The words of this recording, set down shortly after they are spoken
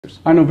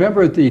On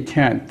November the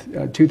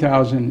 10th,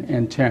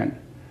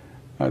 2010,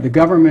 the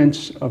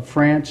governments of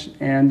France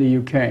and the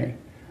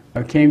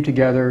UK came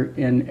together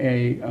in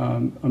a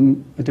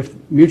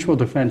mutual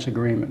defense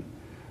agreement.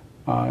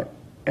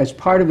 As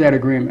part of that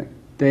agreement,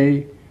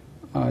 they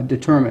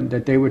determined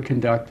that they would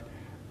conduct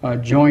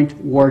joint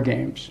war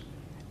games.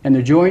 And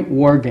the joint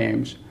war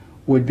games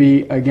would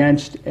be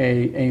against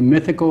a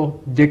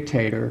mythical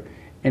dictator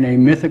in a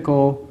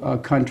mythical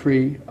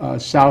country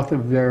south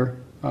of their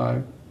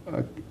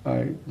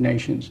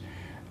nations,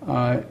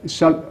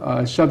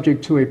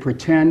 subject to a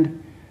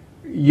pretend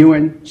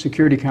UN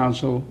Security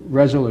Council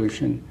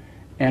resolution,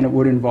 and it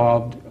would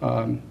involve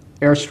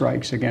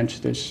airstrikes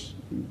against this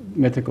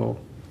mythical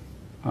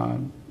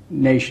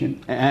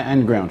nation.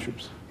 And ground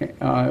troops.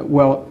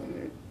 Well,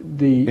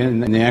 in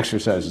the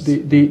exercises.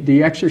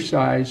 The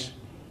exercise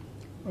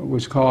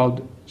was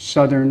called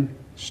Southern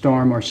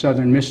Storm or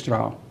Southern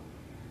Mistral.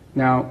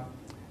 Now,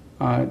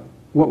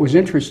 what was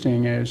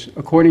interesting is,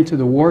 according to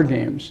the war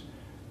games,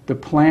 the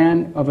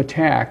plan of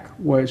attack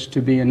was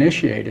to be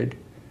initiated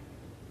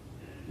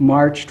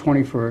March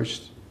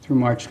 21st through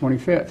March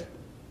 25th.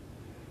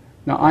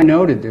 Now, I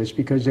noted this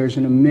because there's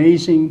an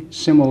amazing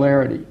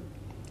similarity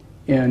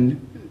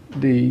in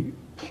the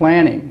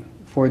planning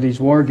for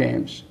these war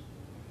games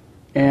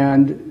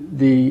and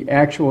the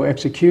actual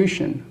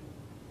execution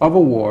of a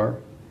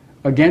war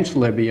against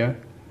Libya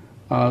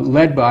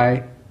led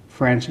by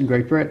France and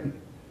Great Britain.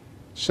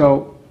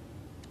 So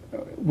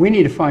we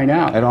need to find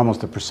out. At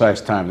almost a precise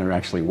time there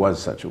actually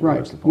was such a war.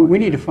 Right. We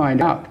need to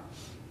find out,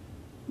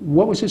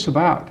 what was this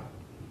about?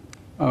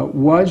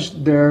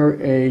 Was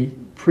there a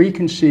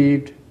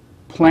preconceived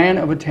plan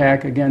of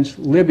attack against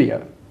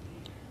Libya,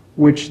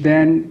 which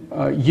then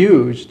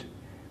used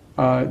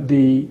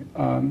the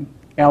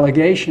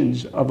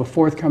allegations of a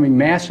forthcoming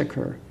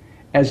massacre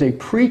as a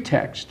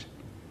pretext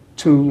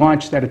to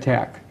launch that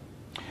attack?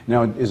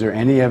 Now, is there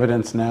any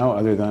evidence now,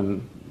 other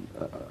than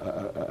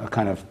a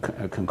kind of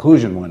a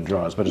conclusion one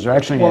draws, but is there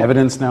actually any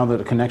evidence now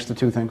that it connects the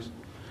two things?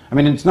 I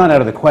mean, it's not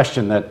out of the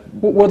question that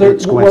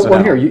it's coincidental.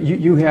 Well, here,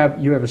 you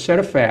have a set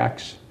of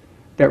facts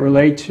that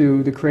relate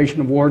to the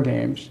creation of war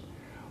games,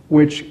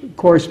 which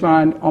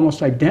correspond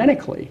almost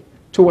identically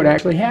to what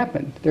actually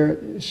happened.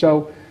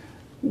 So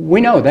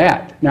we know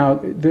that. Now,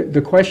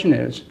 the question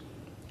is,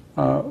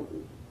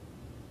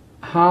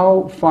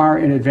 how far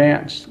in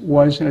advance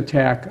was an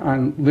attack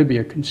on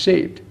Libya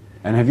conceived?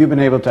 And have you been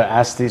able to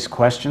ask these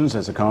questions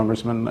as a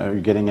congressman? Are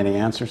you getting any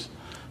answers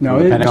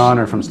from the Pentagon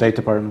or from State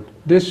Department?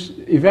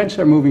 Events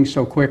are moving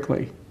so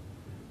quickly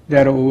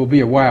that it will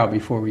be a while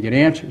before we get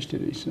answers to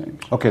these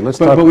things. Okay, let's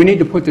talk. But we need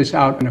to put this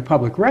out in a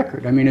public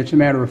record. I mean, it's a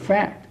matter of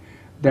fact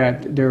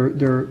that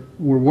there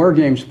were war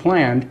games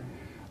planned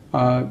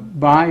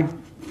by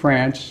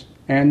France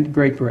and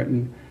Great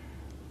Britain,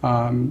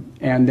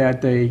 and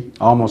that they...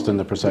 Almost in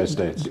the precise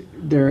dates.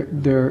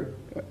 They're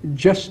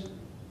just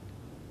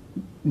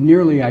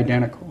nearly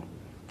identical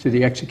to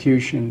the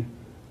execution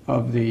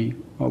of the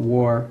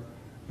war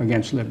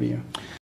against Libya.